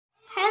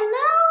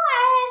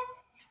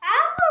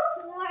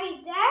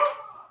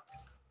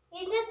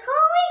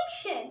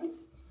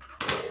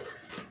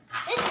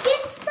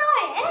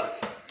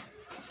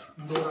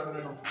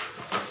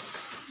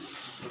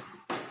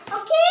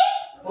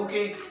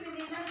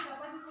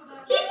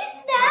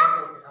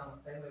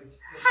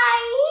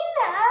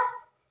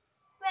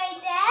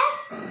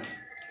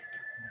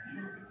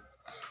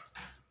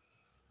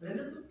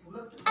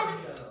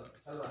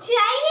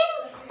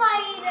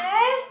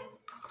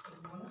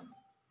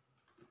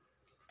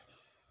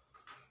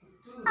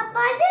A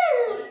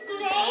puddle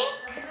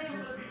snake.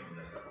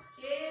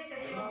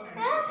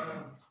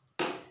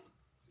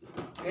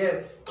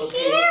 Yes.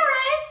 Okay. Here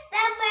is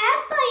the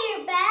vampire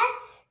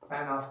bat.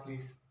 Fan off,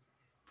 please.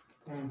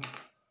 And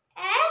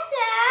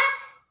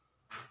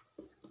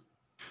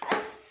a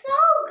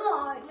soul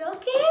guard,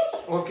 okay?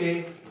 Okay.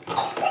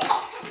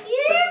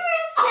 Here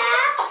is a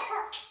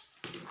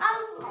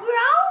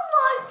brown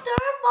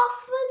water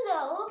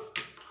buffalo.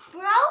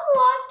 Brown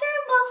water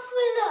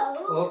buffalo.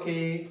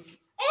 Okay.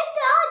 And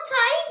a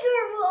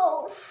tiger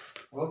wolf.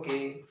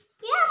 Okay.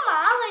 Yeah,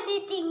 Mom, what do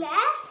you think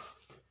that?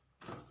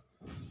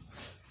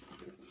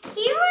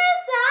 Here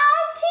is the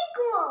Arctic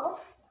wolf.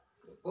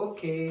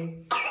 Okay.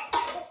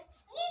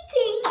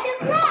 Eating the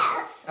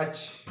grass.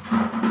 Ach.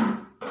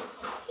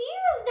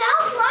 Here's the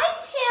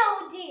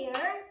white-tailed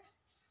deer.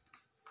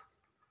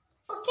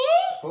 Okay?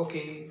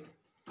 Okay.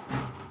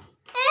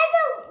 And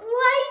a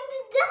white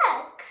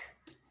duck.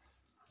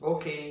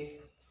 Okay.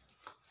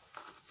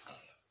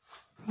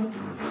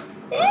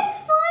 This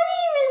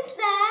funny is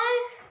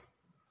that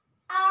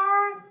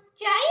our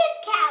giant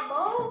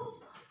camel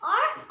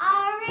or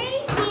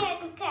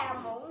Arabian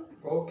camel.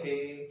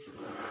 Okay.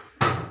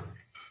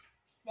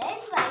 Then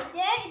right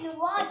there in the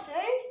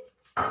water,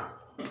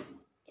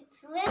 it's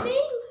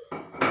swimming.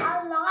 A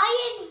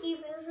lion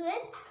here is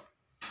it.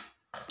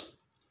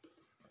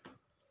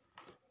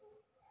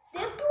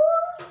 The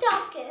bull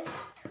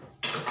duckist.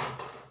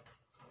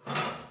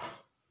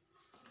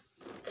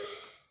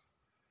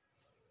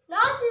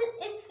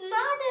 It's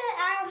not an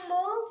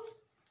animal.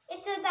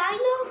 It's a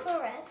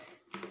dinosaurus.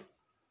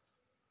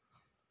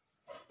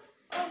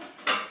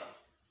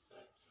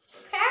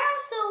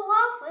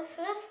 Parasaurolophus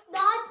is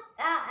not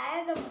an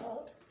animal.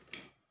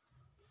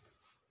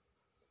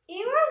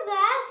 Here's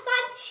the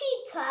sun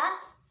cheetah.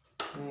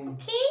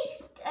 Okay,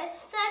 a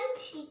sun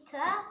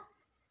cheetah.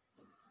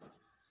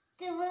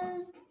 There will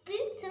be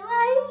two,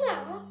 I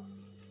know.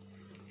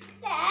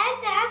 And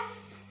that's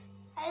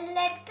a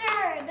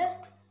leopard.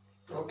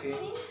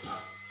 Okay.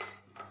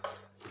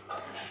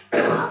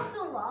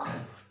 Ocelot.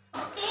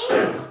 Okay?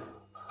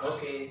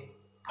 Okay.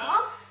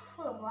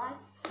 Ocelot,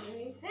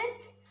 here is it.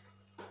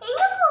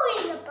 எங்க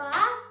போயிங்கப்பா?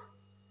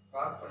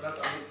 Walk பண்ணா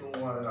தம்பி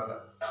தூங்குவான் அதனால.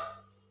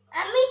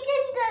 I'm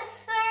making the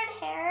third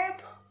hair.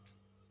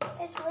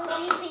 It will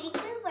be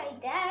bigger right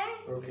there.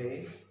 Okay.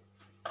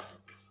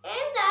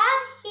 And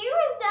here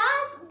is the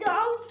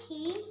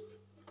donkey.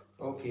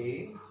 Okay.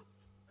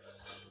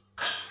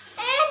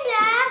 And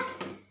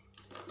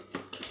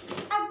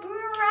a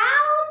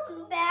brown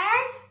bear.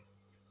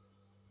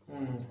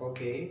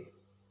 Okay.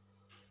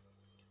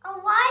 A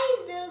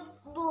wild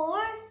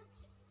boar.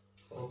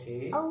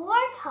 Okay. A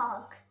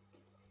warthog.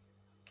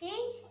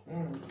 Okay?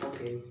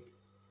 Okay.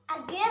 A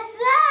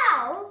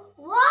gazelle.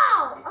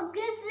 Wow, a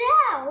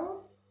gazelle.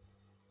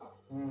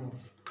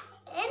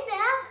 And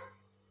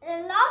a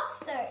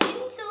lobster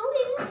into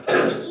the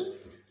sea.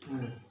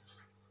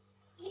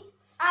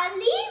 A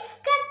leaf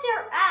cutter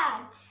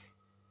ant.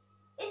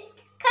 It's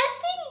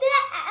cutting the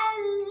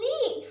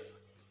leaf.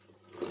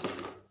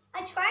 A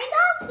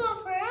Triceratops.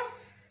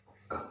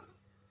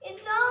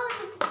 It's not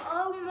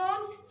a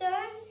monster,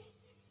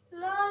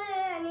 not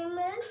an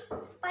animal.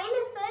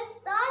 Spinosaurus,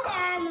 not an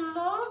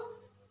animal.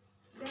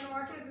 Then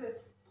what is it?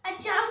 A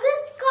jungle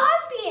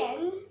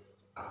scorpion.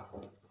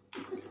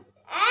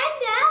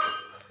 And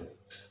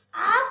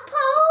a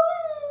pony.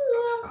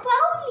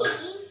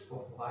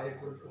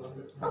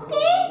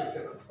 Okay?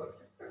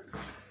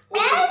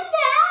 And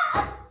a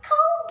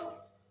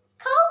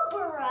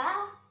cobra.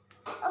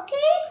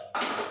 Okay?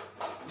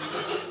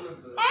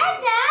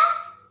 And a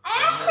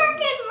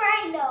African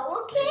rhino.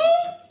 Okay?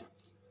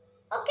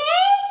 Okay?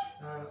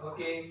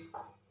 Okay.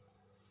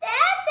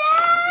 And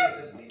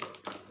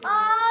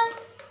a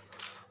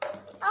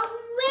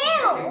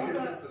whale.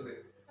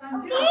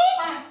 Okay?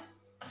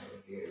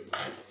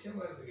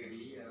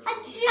 A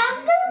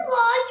jungle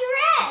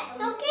walrus.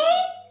 Okay?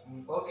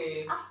 Okay.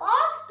 A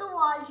forest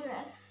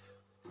walrus.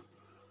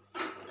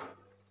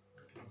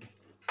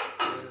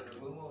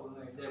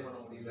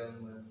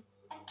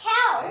 A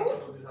cow.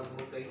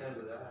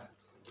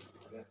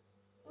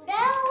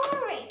 No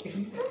worries.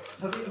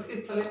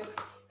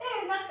 Hey,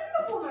 nothing to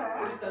pull.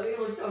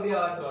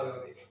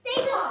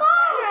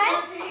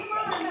 Stegosaurus.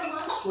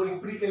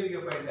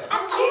 A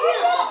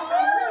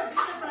moose.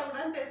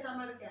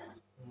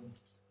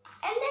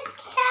 And a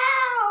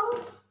cow.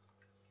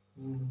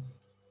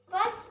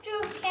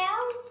 Buster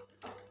cow.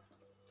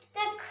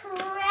 The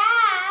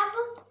crab.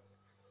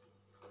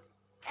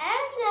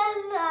 And the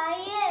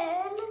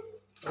lion.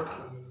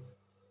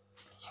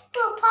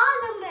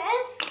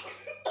 Hippopotamus.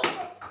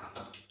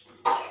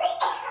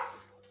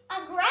 A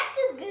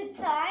good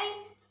time.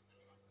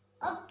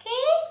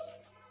 Okay?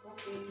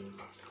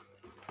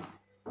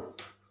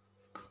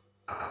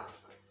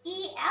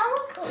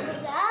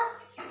 Elconda.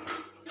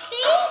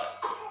 See?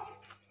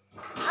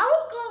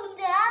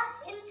 Elconda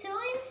into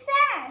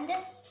sand.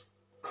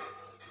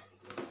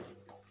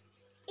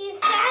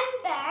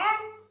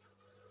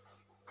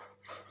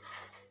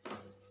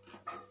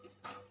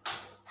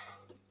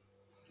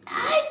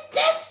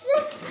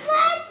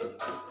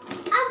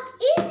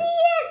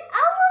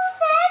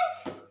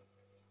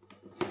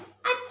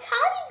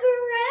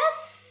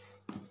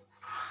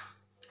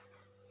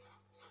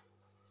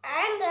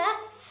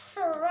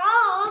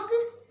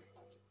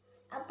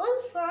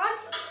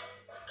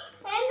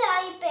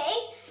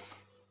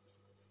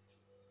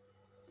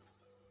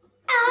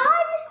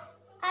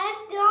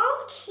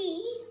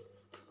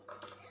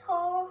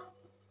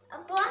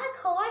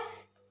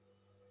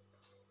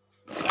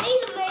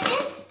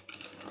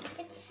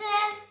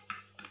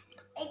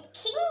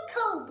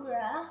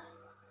 cobra.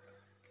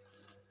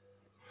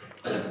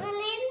 It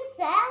will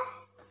insert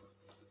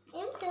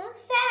into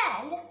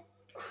sand.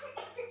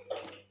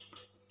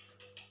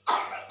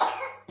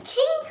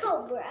 King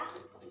cobra.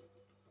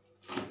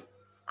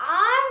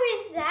 R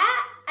is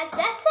that a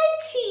desert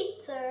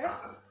cheetah.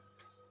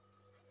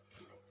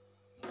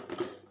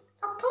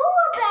 A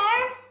polar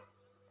bear.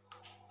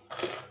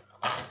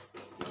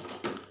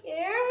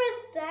 Here is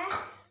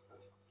that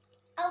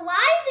a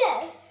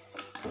lioness.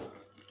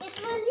 It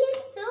will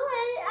into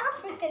an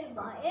African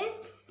lion.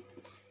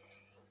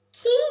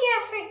 King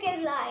African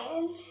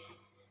lion.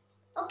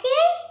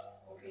 Okay?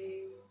 Okay.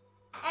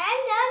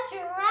 And a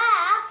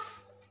giraffe.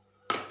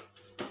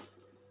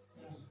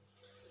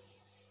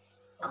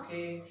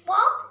 Okay.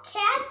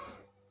 Bobcat.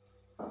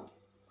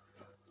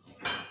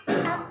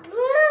 A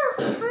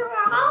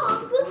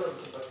bullfrog.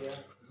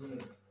 Zoom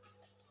in.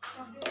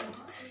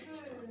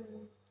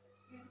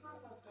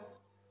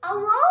 A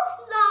wolf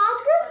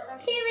dog.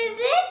 Here is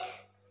it.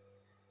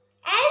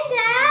 And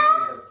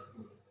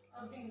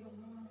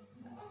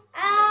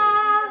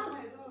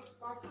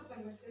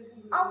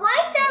a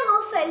white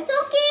elephant.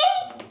 Okay?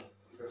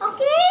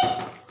 Okay?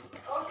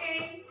 Okay.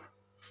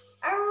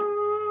 A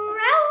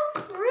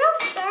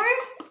rooster.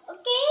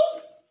 Okay?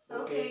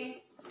 Okay.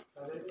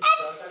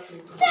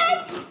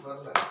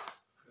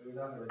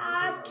 A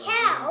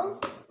cow.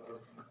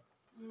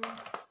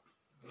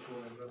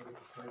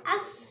 A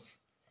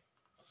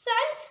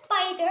sun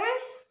spider.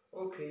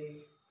 Okay.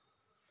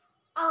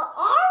 A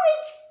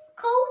orange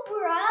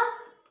cobra.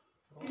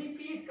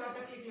 Repeat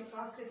kataklikla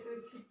class எடுத்து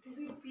வச்சு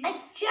A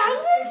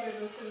jungle.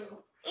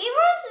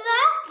 Here is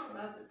that.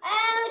 A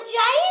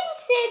giant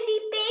sandy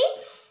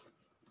baits.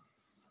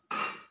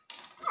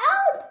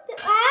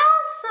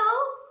 Also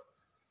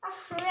a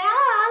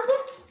frog.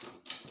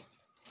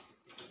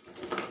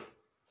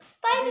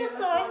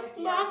 Spinosaurus,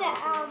 not an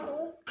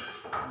animal.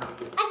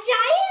 A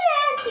giant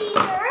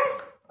anteater.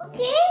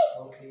 Okay?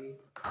 Okay.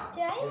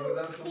 Giant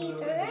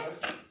anteater.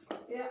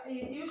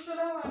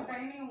 யூஸ்வலா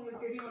timing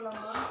உங்களுக்கு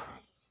தெரியும்லமா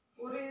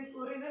ஒரு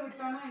இதை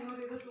விட்டானா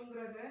இன்னொரு இதை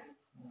தூங்குறது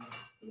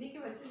இன்னைக்கு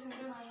வச்சு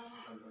செஞ்சா நான் என்ன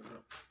பண்றது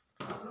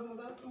அவ்வளவு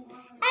முதல்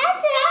தூங்குவாங்க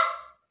And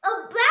a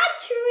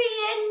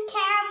Bactrian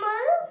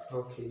camel.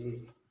 Okay.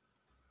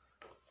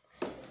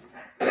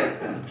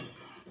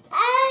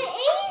 An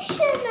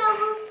Asian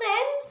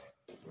elephant.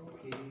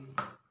 Okay.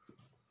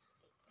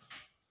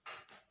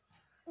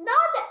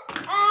 Not an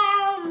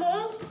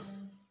animal.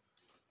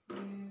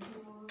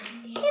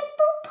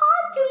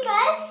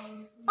 Hippopotamus.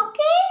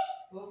 Okay?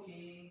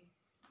 Okay.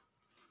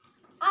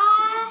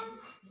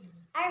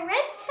 A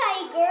red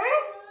tiger.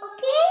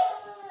 Okay?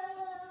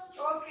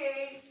 Okay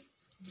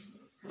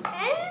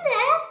And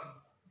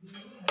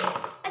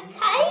a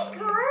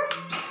tiger.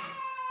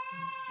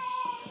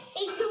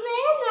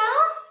 Iguana.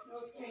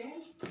 Okay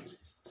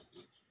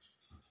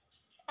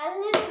A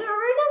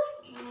lizard.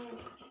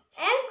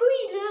 Angry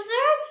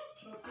lizard.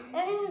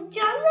 And a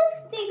jungle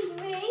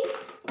stingray.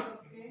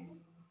 Okay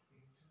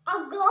A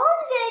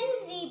golden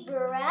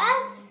zebra.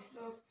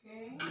 Okay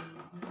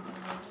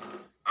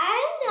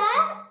And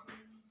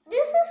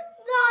this is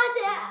not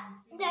a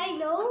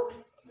dino.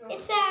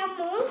 It's an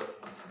animal.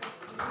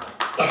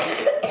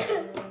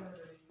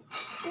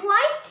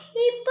 White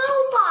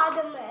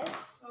hippopotamus.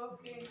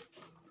 Okay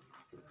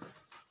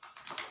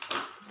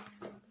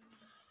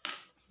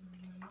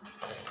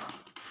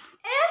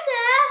And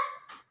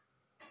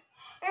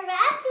a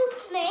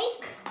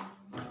rattlesnake.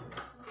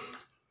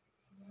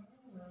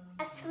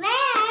 A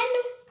swan.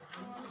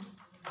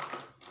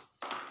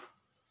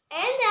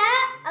 And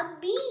a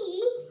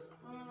bee.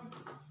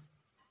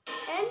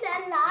 And a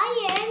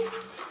lion.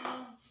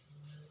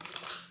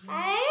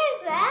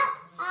 And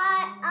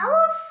an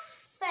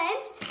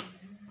elephant.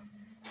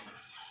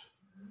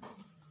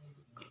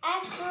 A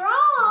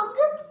frog.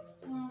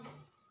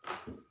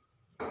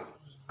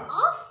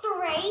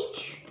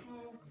 Ostrich.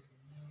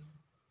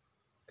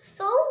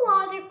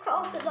 Saltwater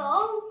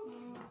crocodile.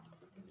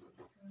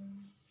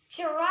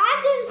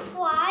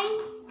 Dragonfly.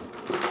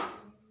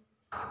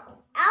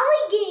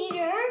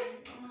 Alligator.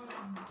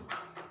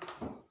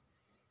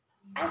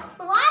 A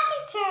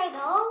sloppy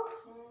turtle.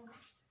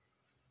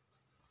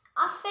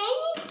 A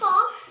fanny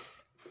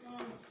fox.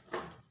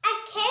 A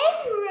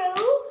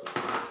kangaroo.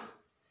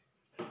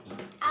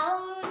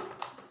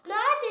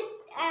 Not an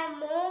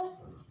animal.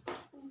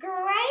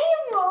 Gray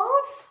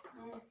wolf.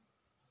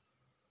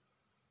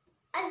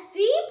 A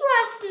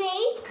zebra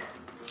snake.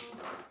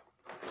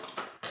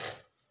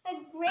 A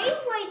great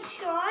white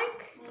shark.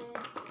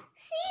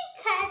 Sea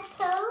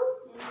turtle.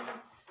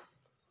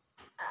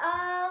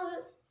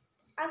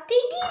 A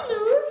piggy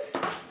moose.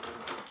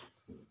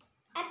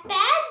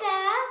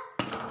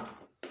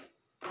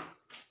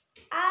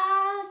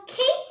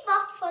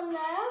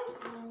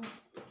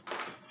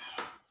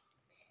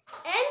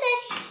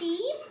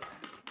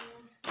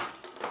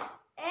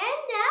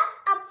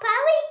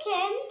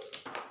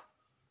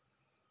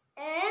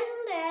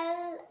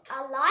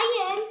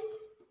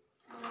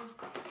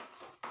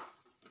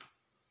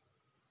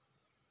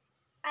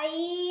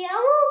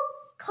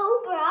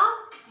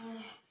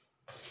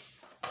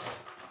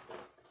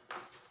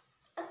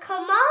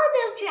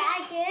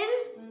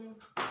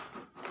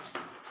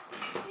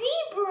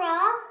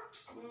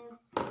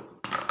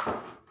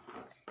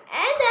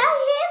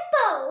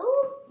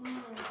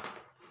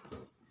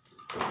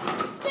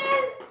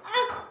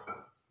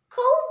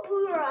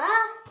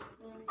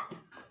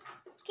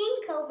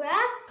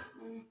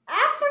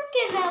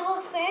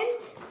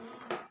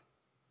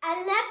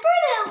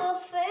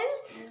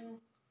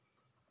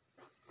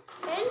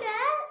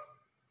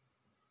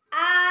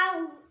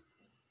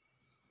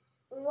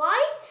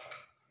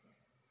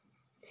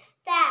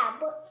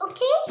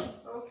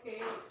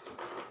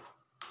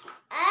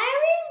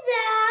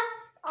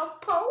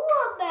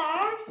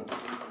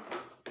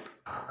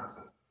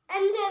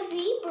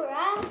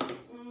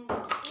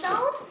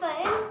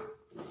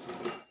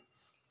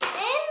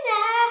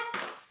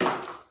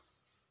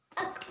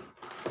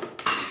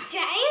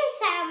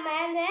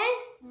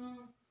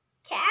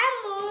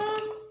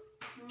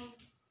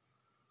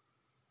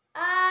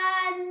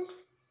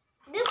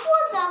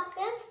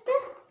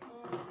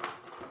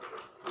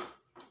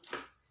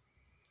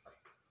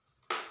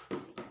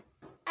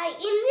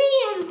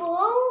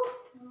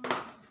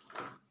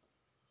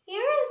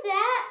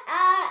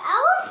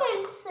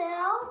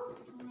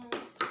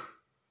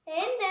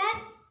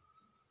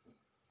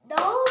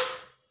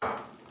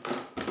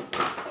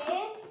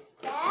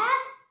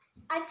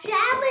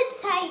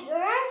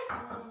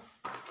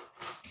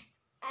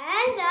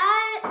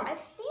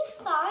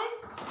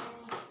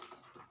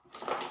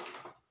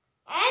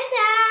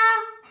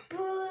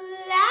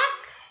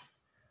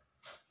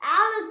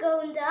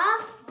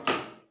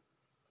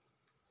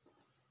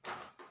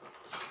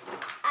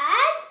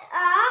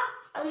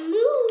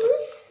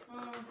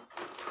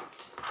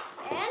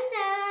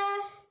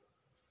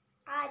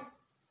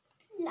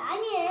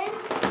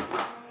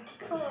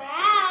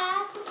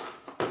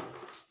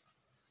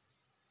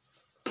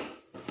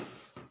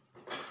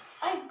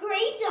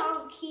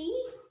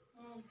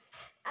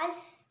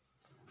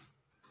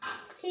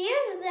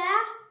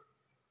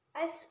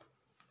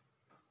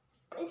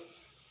 a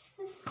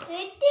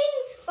sitting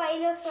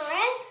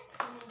Spinosaurus.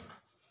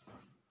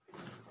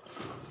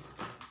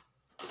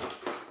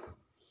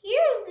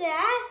 Here's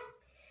that.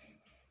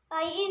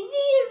 An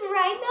Indian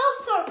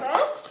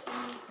rhinoceros.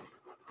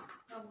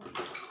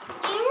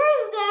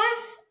 Here's that.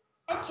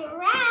 A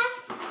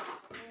giraffe.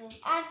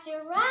 A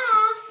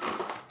giraffe.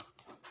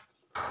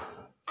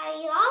 A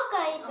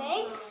yoga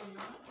ibex.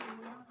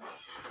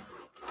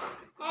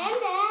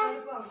 And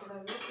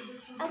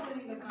a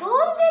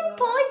golden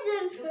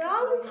poison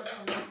frog.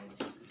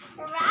 A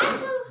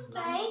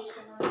rattlesnake.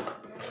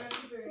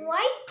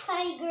 White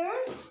tiger.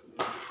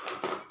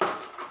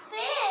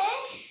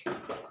 Fish.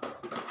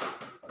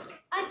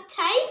 A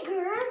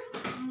tiger.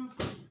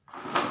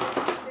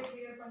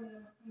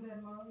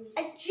 A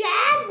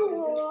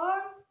jaguar.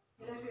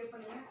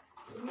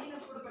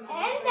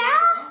 And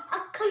a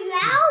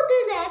cloud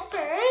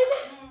leopard.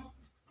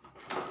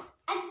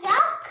 A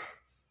duck.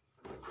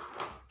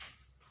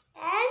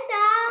 And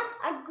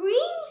a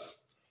green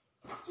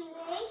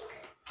snake.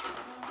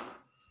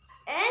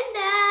 And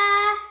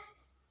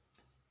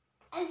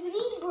a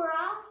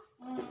zebra.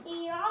 A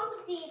young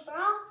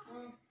zebra.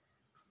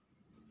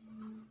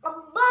 A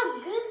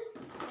bug.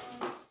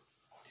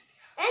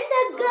 And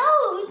a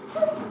goat.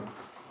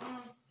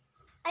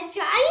 A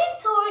giant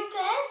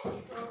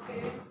tortoise.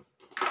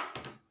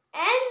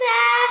 And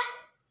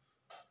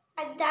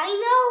a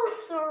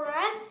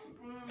dinosaurus.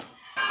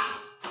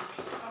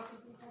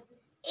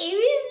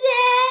 Is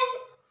there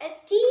a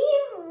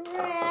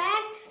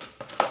T-Rex?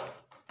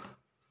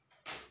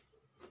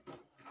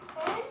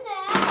 And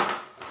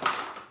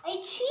a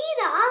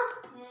cheetah.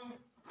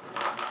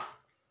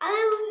 A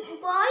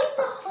wild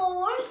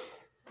horse.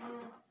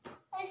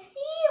 A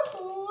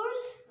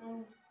seahorse.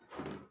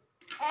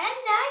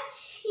 And a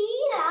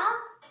cheetah.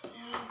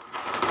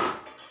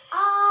 A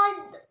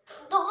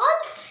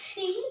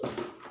dolphin.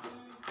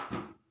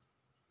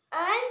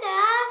 And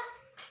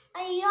a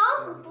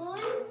young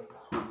bull.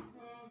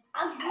 A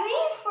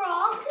green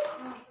frog.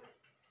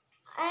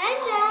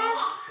 And a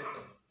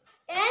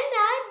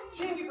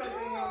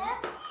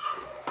giraffe.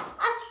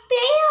 A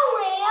spear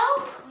whale.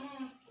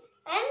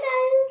 And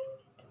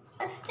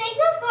a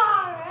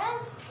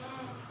stegosaurus.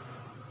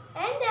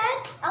 And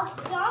a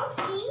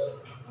donkey.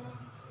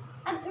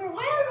 A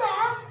gorilla.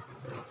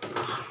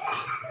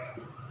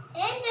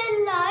 And a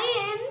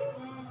lion.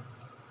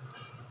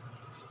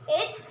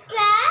 It's a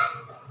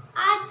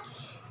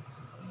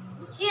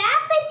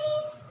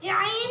Japanese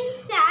giant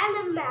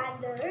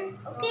salamander,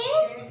 okay?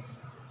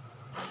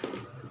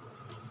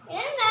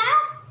 And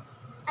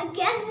a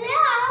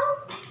gazelle.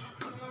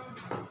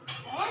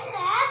 And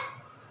a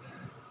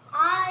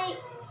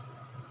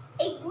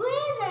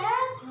iguana.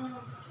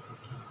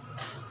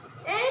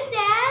 And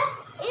a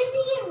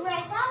Indian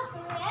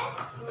rhinoceros.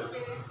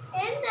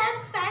 And a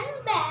sun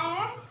bear.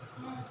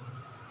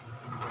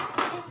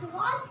 It's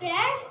one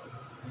bear.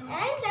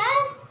 And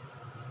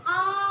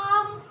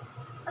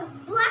a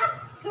black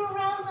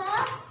gorilla.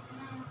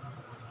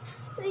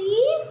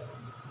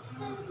 Please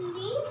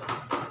leave.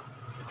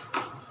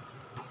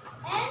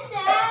 And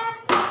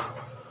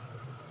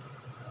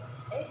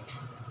is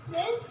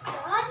this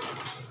done?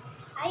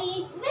 A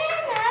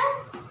iguana.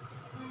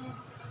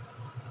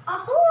 A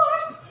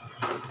horse.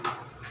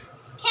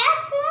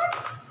 Cactus.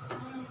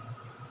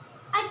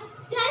 A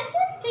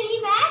desert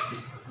T-Rex.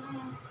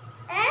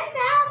 And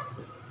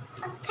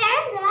a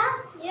panda.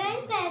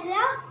 Giant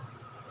panda.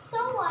 So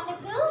water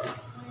goose.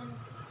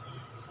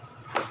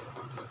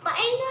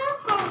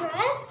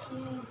 Spinosaurus.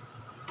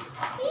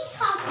 Sea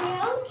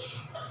cockroach.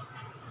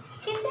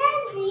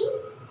 Chimpanzee.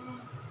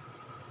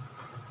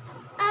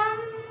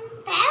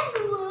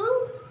 Kangaroo.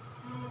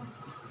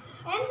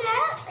 And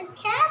a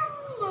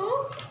camel.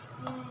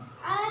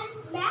 A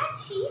mad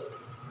sheep.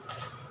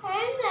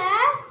 And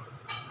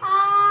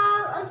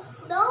a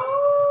snow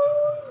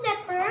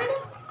leopard.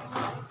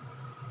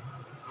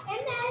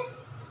 And a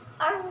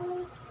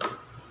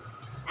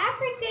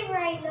African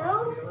rhino.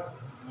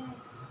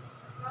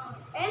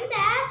 And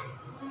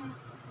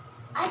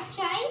a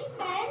giant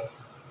plant.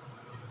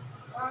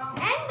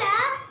 And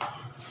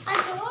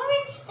a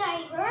orange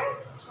tiger.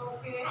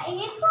 A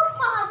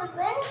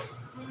hippopotamus.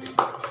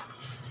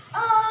 A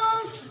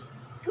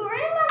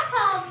gorilla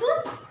cub.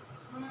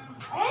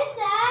 And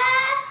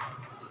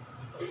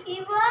he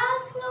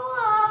was